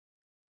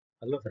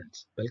Hello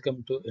friends,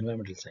 welcome to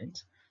Environmental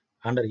Science.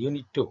 Under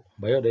Unit 2,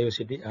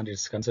 Biodiversity and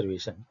its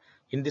Conservation.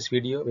 In this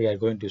video, we are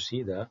going to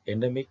see the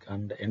endemic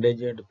and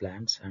endangered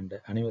plants and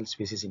animal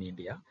species in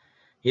India,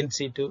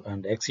 in-situ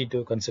and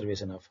ex-situ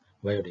conservation of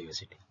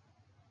biodiversity.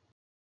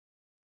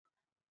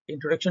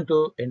 Introduction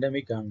to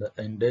endemic and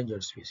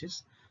endangered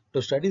species.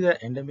 To study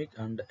the endemic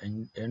and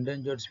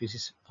endangered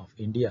species of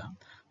India,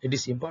 it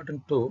is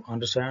important to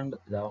understand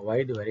the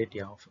wide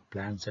variety of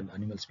plants and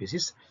animal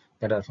species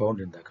that are found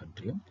in the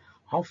country.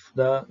 Of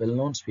the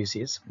well-known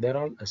species, there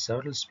are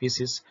several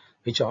species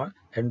which are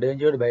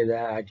endangered by the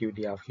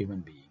activity of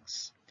human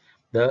beings.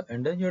 The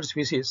endangered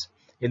species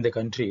in the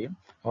country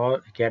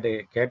are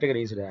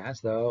categorized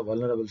as the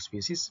vulnerable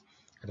species,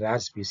 rare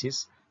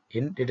species,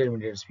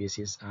 indeterminate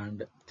species,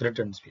 and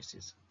threatened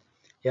species.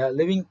 A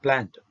living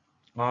plant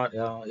or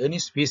any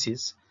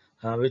species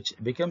which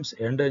becomes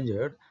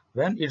endangered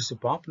when its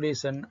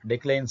population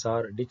declines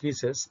or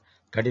decreases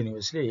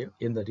continuously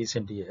in the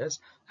recent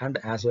years, and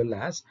as well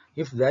as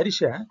if there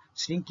is a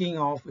shrinking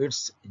of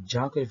its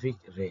geographic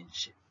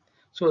range.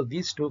 So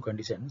these two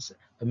conditions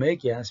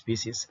make a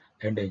species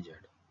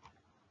endangered.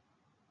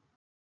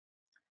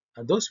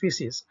 Those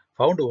species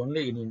found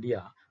only in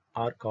India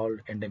are called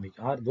endemic,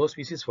 or those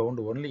species found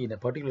only in a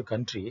particular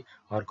country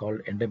are called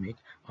endemic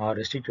or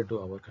restricted to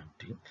our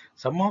country.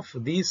 Some of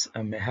these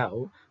may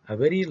have a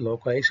very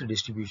localized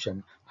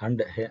distribution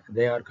and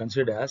they are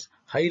considered as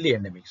highly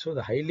endemic. So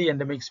the highly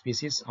endemic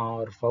species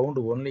are found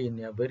only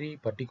in a very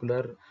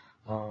particular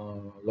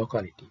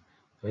locality,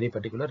 very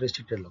particular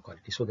restricted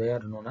locality. So they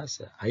are known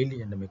as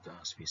highly endemic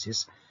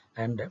species.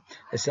 And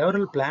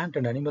several plant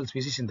and animal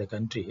species in the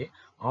country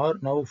are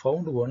now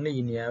found only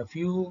in a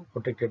few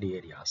protected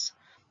areas.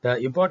 The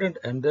important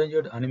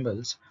endangered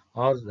animals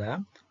are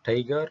the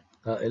tiger,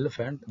 the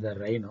elephant, the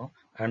rhino,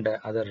 and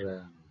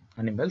other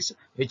animals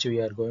which we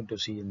are going to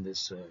see in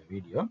this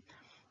video.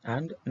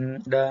 And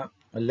the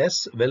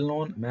less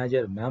well-known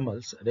major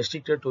mammals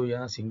restricted to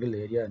a single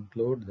area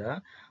include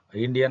the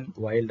Indian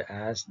wild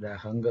ass, the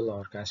Hangul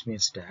or Kashmir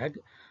stag,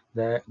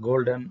 the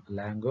golden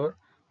langur,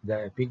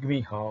 the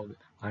pygmy hog,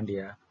 and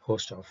a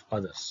host of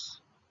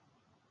others.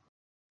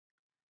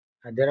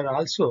 And there are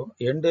also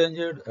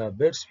endangered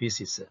bird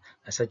species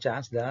such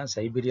as the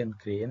Siberian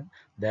crane,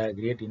 the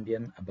great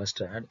Indian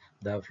bustard,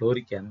 the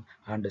florican,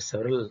 and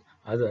several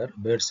other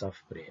birds of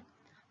prey.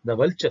 The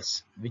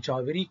vultures, which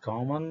are very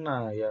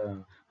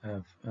common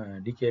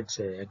decades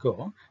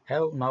ago,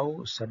 have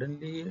now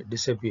suddenly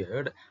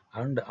disappeared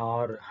and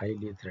are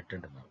highly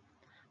threatened now.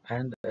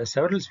 And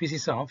several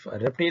species of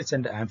reptiles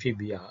and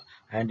amphibia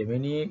and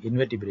many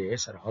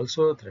invertebrates are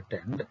also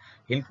threatened,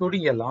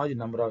 including a large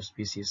number of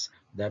species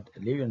that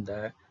live in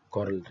the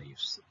coral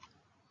reefs.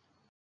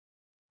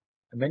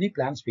 Many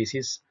plant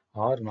species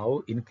are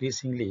now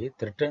increasingly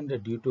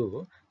threatened due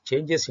to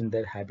changes in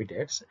their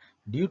habitats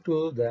due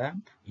to the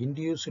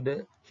induced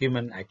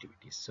human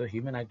activities. So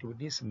human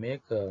activities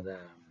make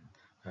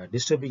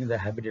disturbing the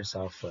habitats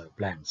of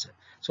plants.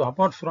 So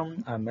apart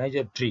from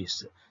major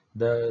trees,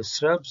 the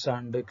shrubs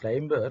and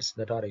climbers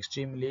that are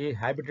extremely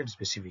habitat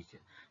specific,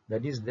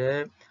 that is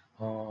they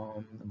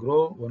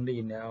grow only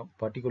in a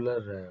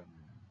particular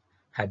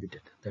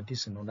habitat, that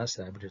is known as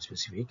habitat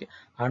specific,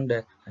 and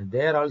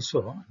they are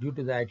also due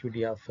to the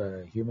activity of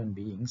human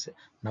beings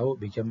now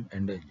become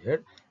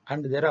endangered.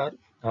 And there are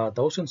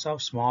thousands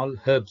of small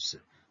herbs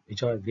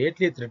which are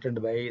greatly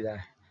threatened by the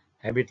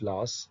habitat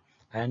loss,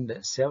 and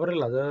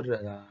several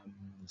other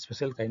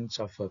special kinds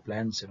of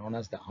plants known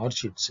as the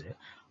orchids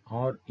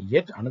are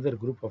yet another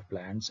group of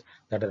plants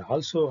that are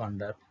also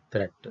under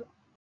threat.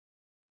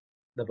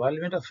 The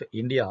Parliament of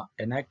India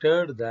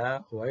enacted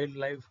the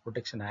Wildlife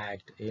Protection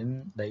Act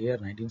in the year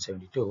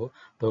 1972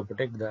 to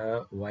protect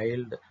the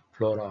wild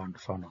flora and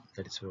fauna,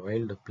 that is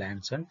wild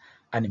plants and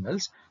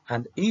animals,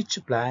 and each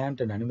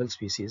plant and animal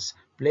species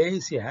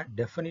plays a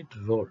definite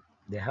role.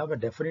 They have a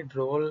definite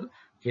role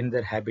in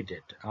their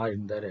habitat or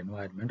in their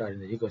environment or in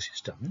the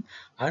ecosystem,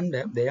 and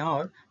they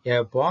are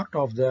a part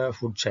of the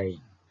food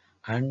chain,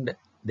 and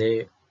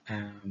they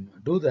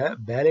do the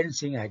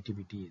balancing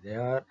activity. They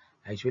are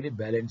actually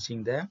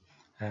balancing the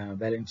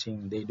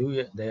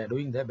they are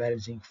doing the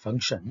balancing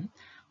function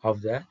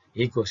of the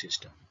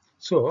ecosystem.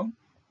 So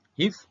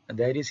if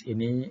there is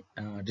any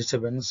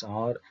disturbance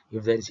or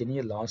if there is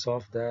any loss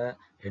of the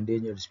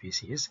endangered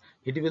species,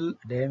 it will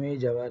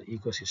damage our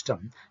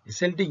ecosystem,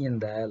 resulting in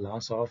the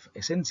loss of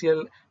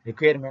essential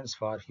requirements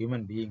for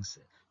human beings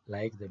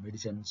like the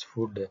medicines,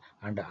 food,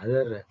 and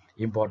other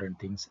important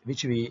things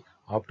which we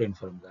obtain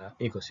from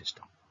the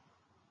ecosystem.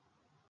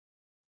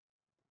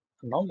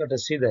 Now let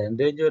us see the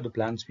endangered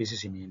plant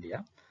species in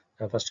India.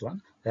 The first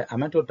one, the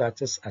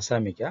Amatotaxus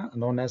assamica,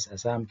 known as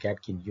Assam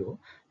catkin yew.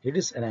 It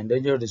is an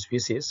endangered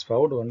species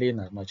found only in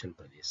Arunachal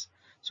Pradesh.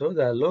 So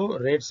the low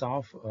rates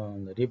of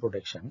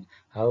reproduction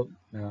have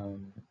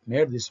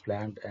made this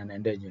plant an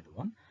endangered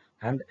one.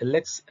 And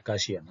Ilex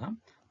casiana,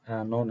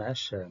 known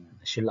as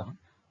Shillong,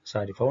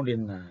 found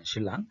in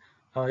Shillong.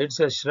 It's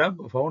a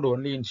shrub found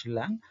only in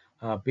Shillong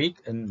Peak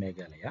in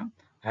Meghalaya.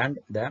 And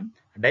the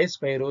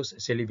Diospyros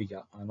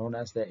celebica, known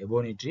as the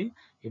ebony tree,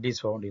 it is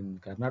found in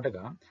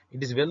Karnataka.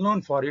 It is well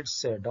known for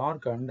its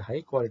dark and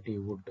high quality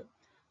wood.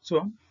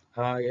 So,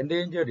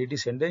 endangered. It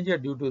is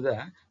endangered due to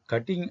the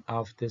cutting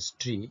of this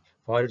tree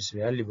for its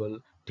valuable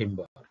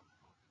timber.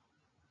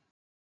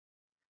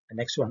 The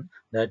next one,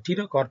 the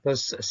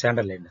Pterocarpus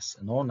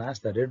sandalinus, known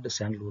as the red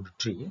sandalwood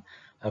tree,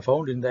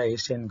 found in the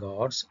Eastern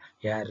Ghats,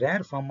 a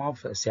rare form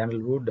of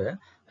sandalwood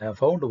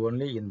found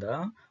only in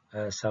the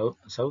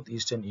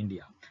southeastern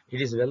India.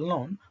 It is well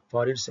known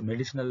for its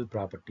medicinal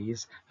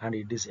properties, and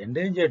it is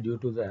endangered due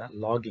to the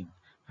logging,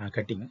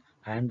 cutting,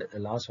 and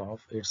loss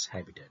of its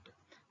habitat.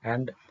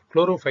 And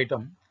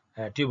Chlorophytum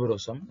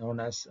tuberosum,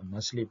 known as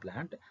mussel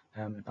plant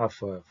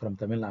from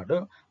Tamil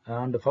Nadu,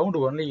 and found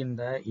only in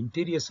the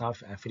interiors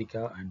of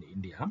Africa and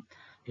India.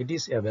 It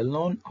is a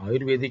well-known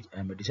Ayurvedic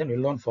medicine,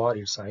 well-known for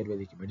its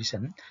Ayurvedic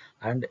medicine,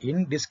 and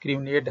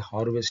indiscriminate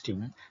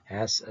harvesting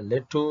has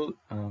led to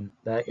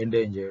the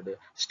endangered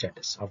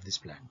status of this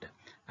plant.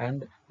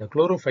 And the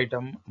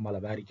Chlorophytum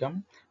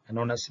malabaricum,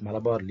 known as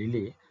Malabar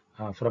lily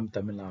from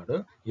Tamil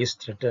Nadu, is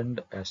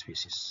threatened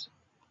species.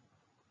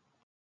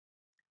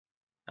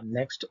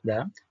 Next,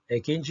 the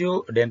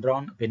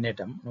Echinoderm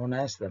pinnatum, known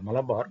as the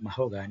Malabar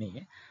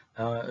mahogany,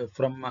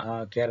 from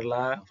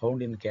Kerala,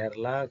 found in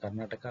Kerala,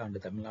 Karnataka,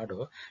 and Tamil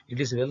Nadu. It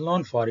is well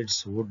known for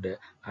its wood,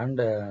 and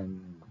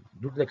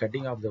due to the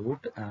cutting of the wood,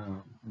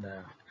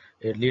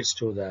 it leads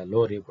to the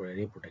low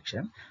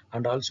reproduction,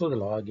 and also the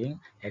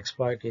logging,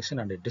 exploitation,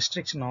 and the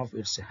destruction of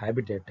its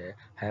habitat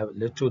have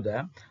led to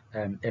the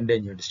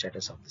endangered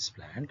status of this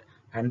plant.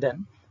 And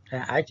then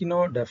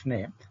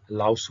Echinodaphne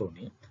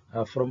lawsoni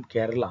from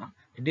Kerala.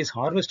 It is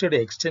harvested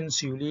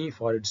extensively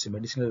for its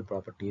medicinal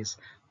properties.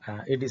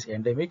 It is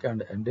endemic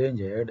and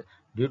endangered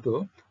due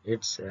to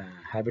its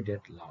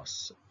habitat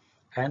loss.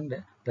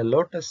 And the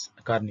Lotus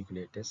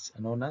carniculatus,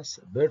 known as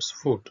bird's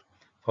foot,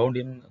 found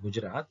in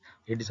Gujarat,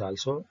 it is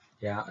also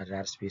a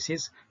rare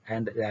species.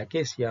 And the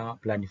Acacia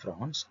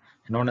planifrons,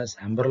 known as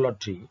umbrella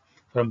tree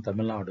from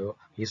Tamil Nadu,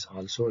 is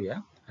also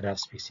a rare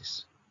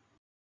species.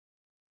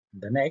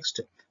 The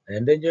next,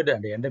 endangered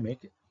and endemic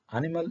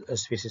animal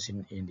species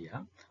in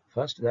India.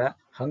 First, the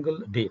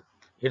Hangul deer.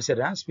 It's a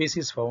rare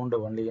species found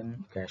only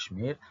in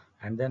Kashmir,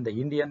 and then the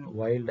Indian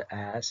wild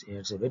ass.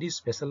 It's a very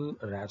special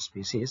rare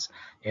species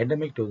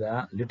endemic to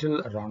the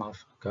Little Rann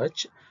of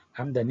Kutch,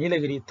 and the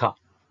Nilgiri thar.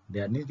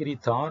 The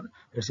Nilgiri thar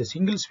is a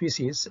single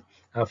species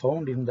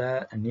found in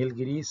the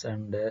Nilgiris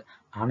and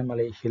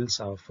Annamalai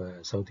hills of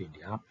South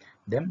India.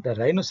 Then the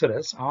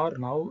rhinoceros are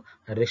now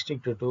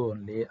restricted to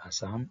only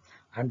Assam,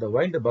 and the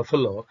wild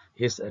buffalo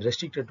is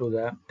restricted to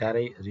the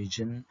Terai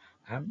region,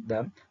 and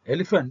the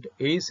elephant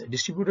is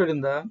distributed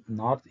in the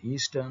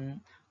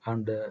northeastern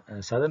and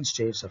southern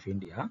states of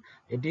India.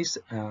 It is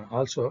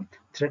also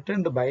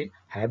threatened by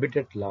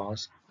habitat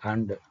loss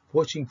and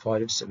poaching for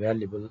its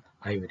valuable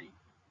ivory.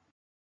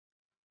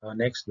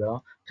 Next, the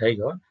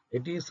tiger.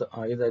 It is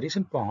in the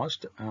recent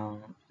past,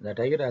 the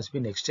tiger has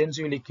been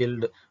extensively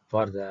killed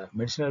for the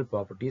medicinal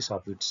properties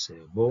of its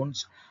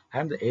bones,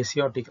 and the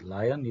Asiatic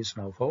lion is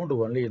now found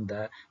only in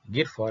the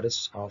Gir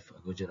forests of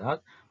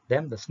Gujarat.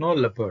 Then the snow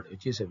leopard,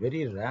 which is a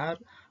very rare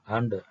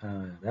and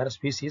rare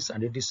species,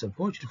 and it is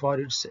poached for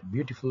its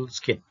beautiful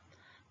skin.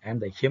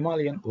 And the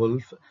Himalayan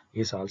wolf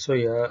is also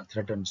a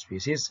threatened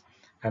species,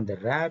 and the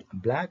rare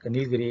black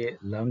Nilgiri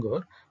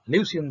langur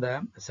lives in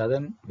the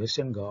southern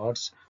Western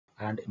Ghats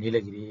and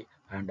Nilgiri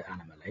and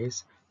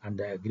Annamalais, and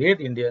the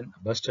great Indian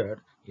bustard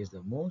is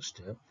the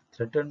most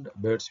threatened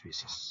bird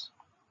species.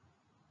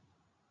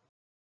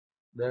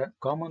 The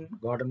common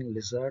garden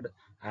lizard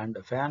and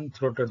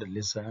fan-throated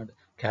lizard,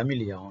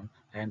 chameleon,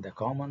 and the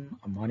common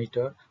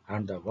monitor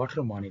and the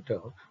water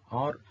monitor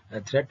are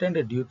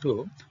threatened due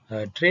to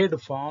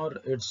trade for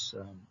its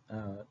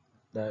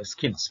the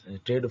skins,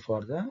 trade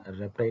for the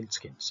reptile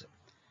skins.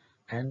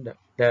 And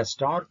the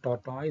star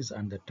tortoise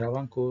and the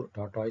Travancore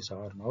tortoise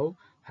are now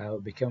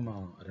have become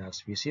a rare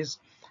species.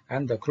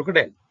 And the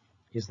crocodile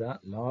is the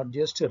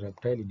largest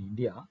reptile in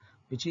India,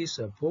 which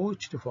is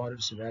poached for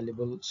its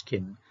valuable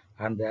skin.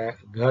 And the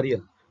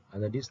gharial,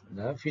 that is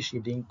the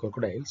fish-eating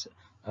crocodiles,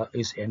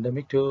 is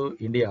endemic to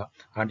India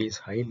and is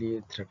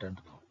highly threatened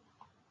now.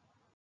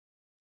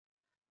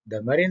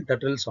 The marine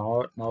turtles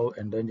are now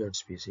endangered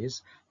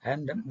species,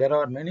 and there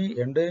are many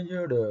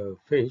endangered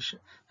fish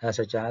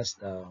such as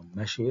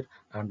mashir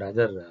and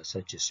other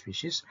such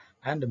species,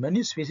 and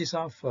many species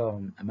of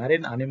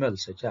marine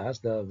animals such as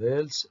the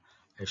whales,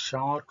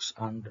 sharks,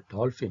 and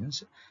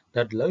dolphins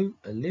that live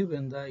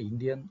in the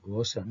Indian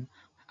Ocean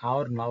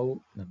are now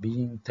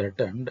being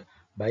threatened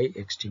by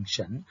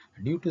extinction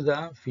due to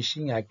the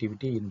fishing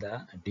activity in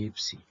the deep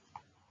sea.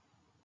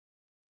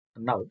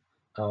 Now,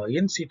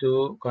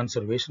 in-situ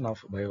conservation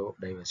of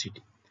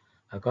biodiversity.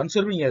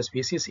 Conserving a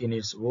species in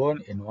its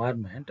own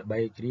environment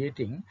by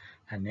creating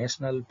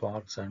national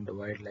parks and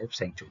wildlife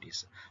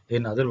sanctuaries.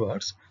 In other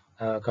words,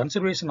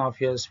 conservation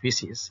of a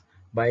species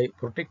by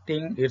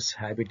protecting its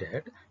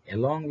habitat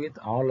along with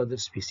all other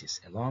species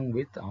in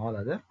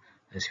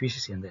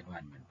the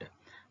environment.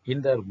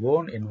 in their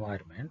own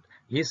environment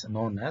is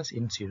known as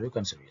in-situ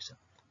conservation.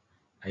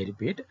 I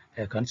repeat,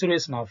 a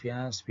conservation of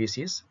a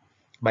species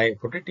by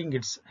protecting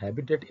its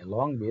habitat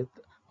along with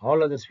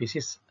all other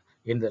species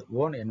in their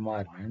own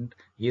environment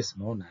is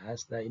known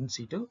as the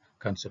in-situ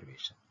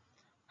conservation.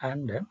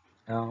 And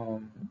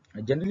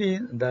generally,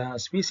 the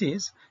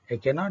species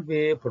cannot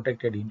be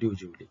protected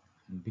individually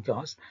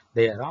because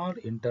they are all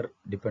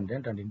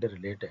interdependent and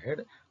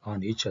interrelated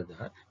on each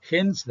other.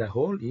 Hence, the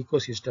whole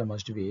ecosystem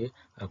must be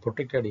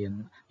protected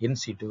in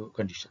situ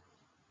condition.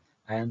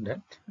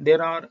 And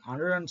there are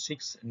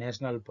 106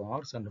 national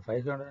parks and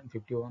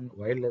 551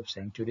 wildlife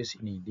sanctuaries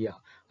in India,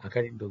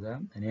 according to the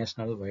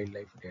National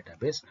Wildlife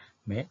Database,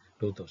 May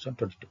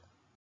 2022.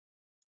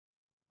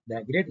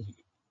 The Great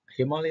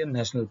Himalayan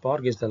National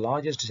Park is the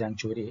largest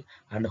sanctuary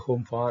and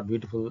home for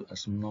beautiful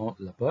snow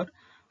leopard.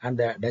 And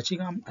the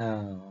Dachigam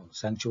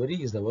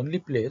Sanctuary is the only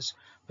place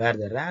where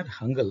the rare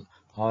Hangul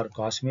or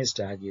Kashmir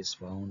stag is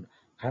found.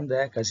 And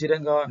the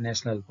Kaziranga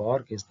National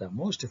Park is the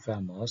most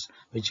famous,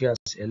 which has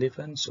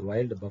elephants,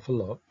 wild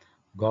buffalo,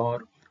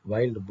 gaur,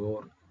 wild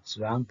boar,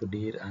 swamp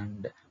deer,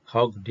 and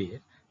hog deer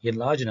in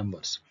large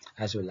numbers,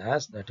 as well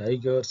as the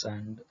tigers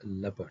and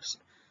leopards.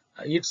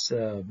 Its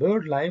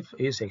bird life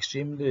is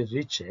extremely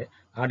rich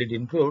and it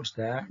includes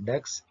the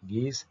ducks,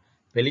 geese,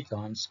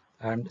 pelicans,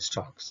 and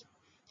storks.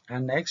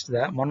 And next,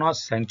 the Monash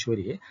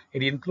Sanctuary.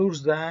 It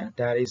includes the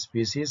tarry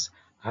species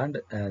and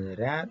the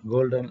rare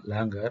golden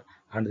langur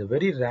and the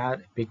very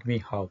rare pygmy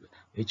hog,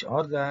 which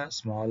are the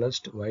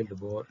smallest wild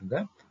boar in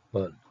the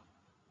world.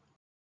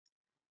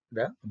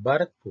 The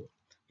Bharatpur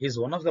is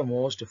one of the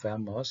most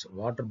famous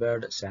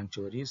waterbird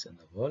sanctuaries in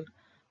the world.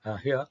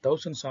 Here,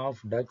 thousands of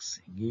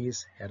ducks,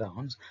 geese,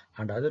 herons,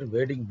 and other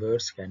wading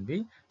birds can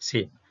be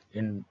seen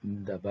in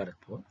the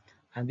Bharatpur.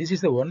 And this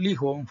is the only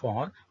home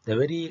for the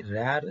very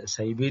rare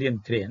Siberian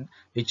crane,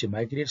 which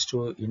migrates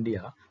to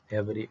India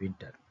every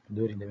winter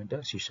during the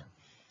winter season.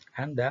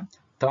 And the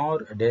Thar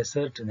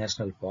Desert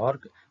National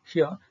Park.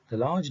 Here, the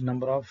large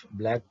number of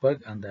black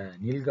pug and the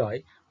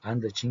nilgai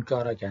and the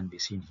chinkara can be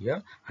seen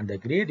here. And the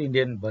great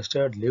Indian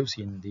bustard lives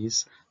in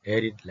these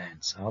arid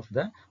lands of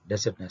the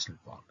Desert National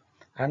Park.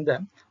 And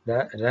the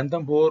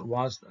Ranthambore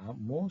was the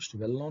most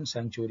well-known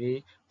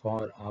sanctuary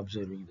for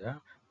observing the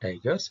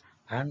tigers.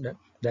 And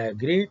the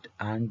Great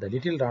and the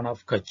Little Run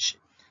of Kutch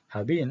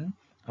have been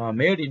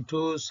made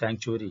into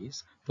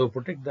sanctuaries to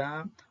protect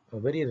the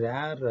very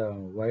rare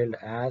wild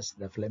ass,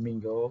 the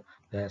flamingo,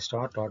 the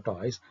star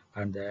tortoise,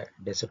 and the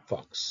desert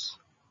fox.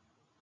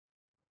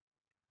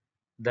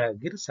 The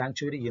Gir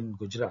Sanctuary in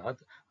Gujarat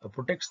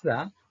protects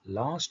the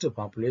last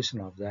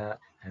population of the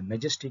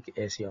majestic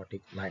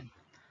Asiatic lion.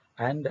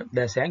 And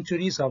the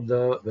sanctuaries of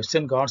the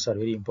Western Ghats are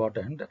very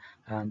important.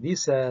 And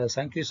these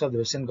sanctuaries of the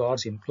Western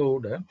Ghats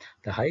include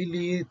the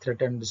highly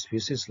threatened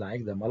species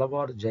like the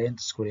Malabar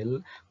giant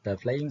squirrel, the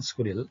flying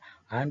squirrel,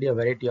 and a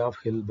variety of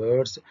hill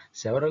birds,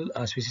 several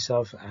species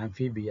of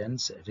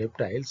amphibians,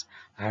 reptiles,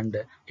 and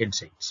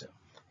insects.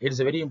 It is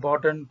a very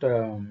important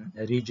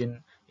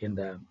region in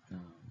the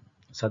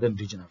southern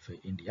region of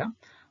India.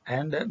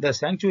 And the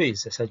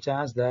sanctuaries such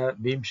as the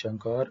Bhim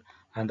Shankar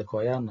and the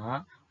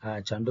Koyana,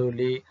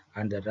 Chandoli,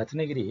 and the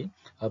Ratnagiri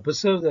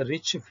preserve the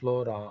rich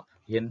flora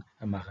in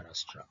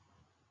Maharashtra.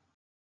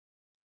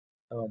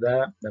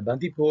 The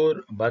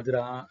Bandipur,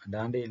 Bhadra,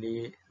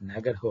 Dandeli,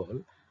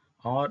 Nagarhole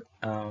are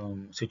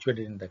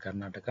situated in the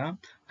Karnataka,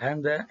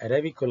 and the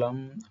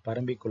Eravikulam,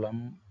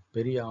 Parambikulam,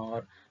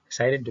 Periyar,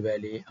 Silent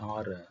Valley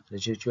are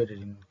situated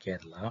in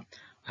Kerala.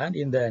 And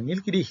in the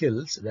Nilgiri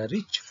Hills, the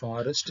rich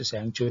forest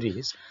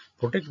sanctuaries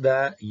protect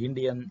the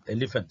Indian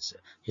elephants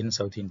in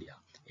South India.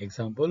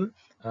 Example,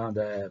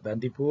 the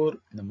Bandipur,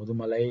 the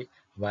Mudumalai,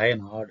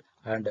 Wayanad,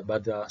 and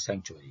Bhadra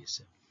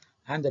sanctuaries.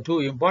 And the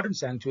two important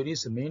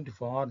sanctuaries meant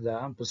for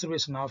the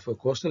preservation of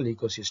coastal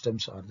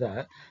ecosystems are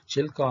the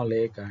Chilka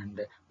Lake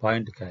and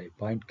Point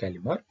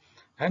Calimar.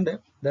 And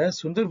the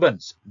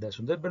Sundarbans. The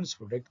Sundarbans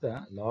protect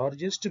the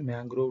largest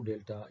mangrove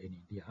delta in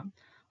India.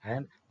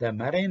 And the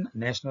Marine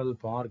National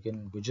Park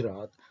in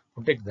Gujarat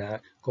protect the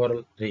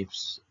coral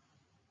reefs.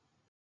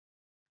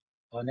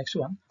 Next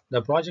one,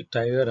 the Project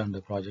Tiger and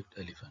the Project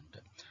Elephant.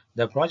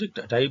 The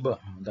Project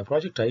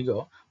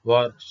Tiger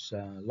was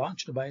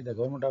launched by the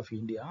Government of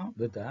India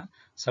with the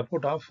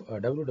support of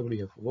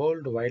WWF,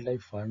 World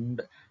Wildlife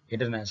Fund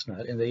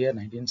International, in the year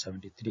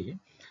 1973,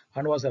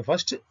 and was the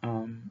first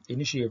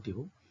initiative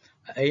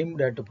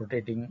aimed at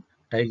protecting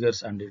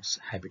tigers and its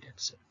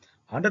habitats.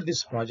 Under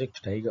this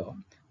Project Tiger,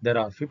 there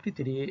are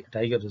 53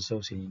 tiger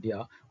reserves in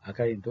India,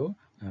 according to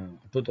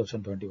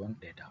 2021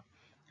 data.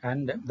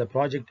 And the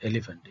Project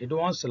Elephant. It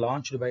was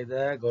launched by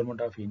the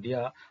Government of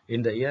India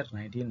in the year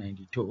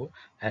 1992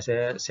 as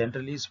a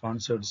centrally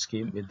sponsored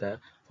scheme with the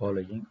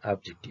following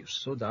objectives.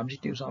 So the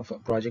objectives of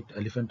Project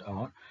Elephant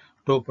are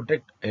to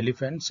protect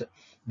elephants,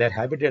 their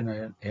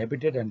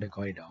habitat and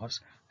corridors,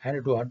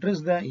 and to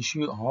address the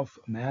issue of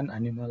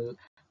man-animal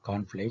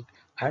conflict,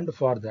 and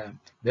for the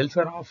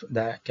welfare of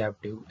the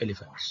captive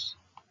elephants.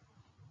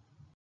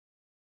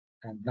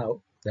 And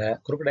now the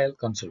crocodile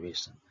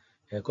conservation.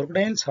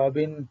 Crocodiles have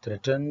been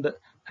threatened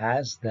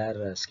as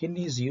their skin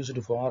is used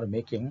for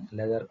making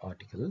leather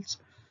articles.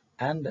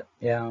 And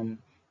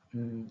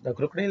the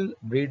crocodile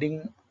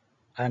breeding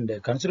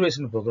and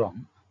conservation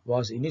program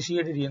was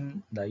initiated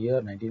in the year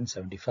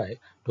 1975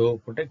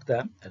 to protect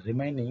the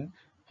remaining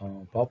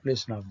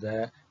population of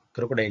the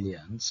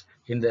crocodilians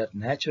in their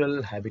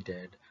natural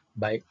habitat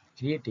by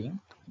creating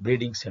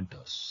breeding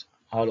centers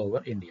all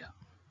over India.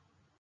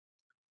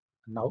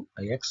 Now,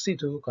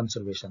 ex-situ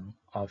conservation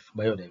of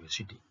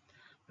biodiversity.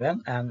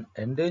 When an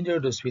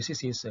endangered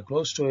species is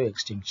close to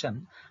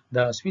extinction,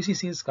 the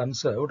species is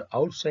conserved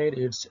outside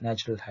its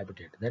natural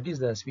habitat. That is,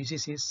 the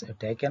species is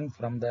taken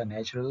from the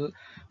natural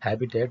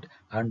habitat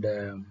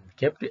and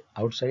kept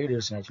outside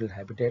its natural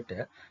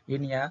habitat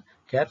in a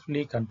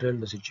carefully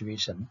controlled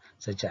situation,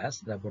 such as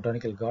the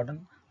botanical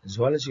garden,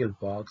 zoological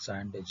parks,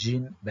 and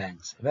gene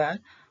banks, where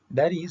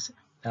there is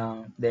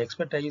the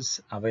expertise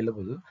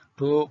available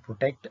to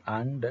protect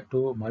and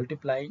to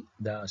multiply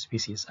the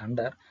species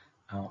under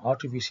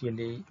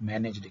artificially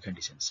managed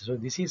conditions. So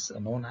this is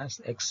known as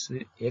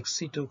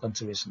ex-situ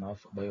conservation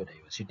of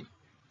biodiversity.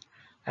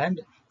 And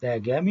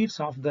the gametes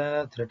of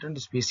the threatened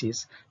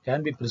species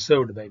can be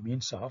preserved by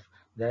means of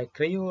the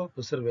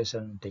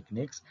cryopreservation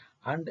techniques,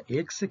 and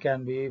eggs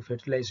can be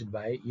fertilized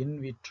by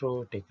in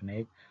vitro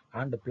technique,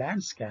 and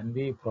plants can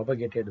be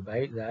propagated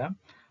by the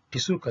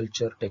tissue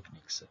culture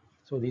techniques.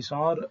 So these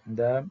are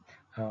the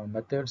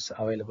methods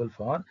available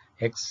for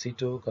ex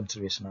situ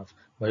conservation of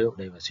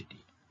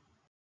biodiversity.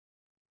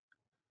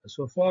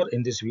 So far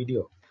in this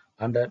video,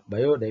 under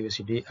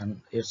biodiversity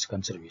and its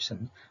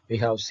conservation, we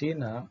have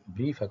seen a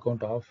brief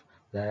account of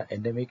the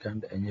endemic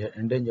and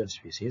endangered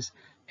species,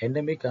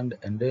 endemic and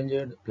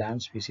endangered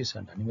plant species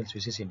and animal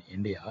species in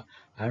India,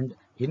 and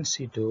in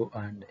situ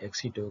and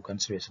ex situ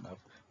conservation of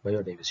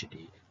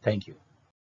biodiversity. Thank you.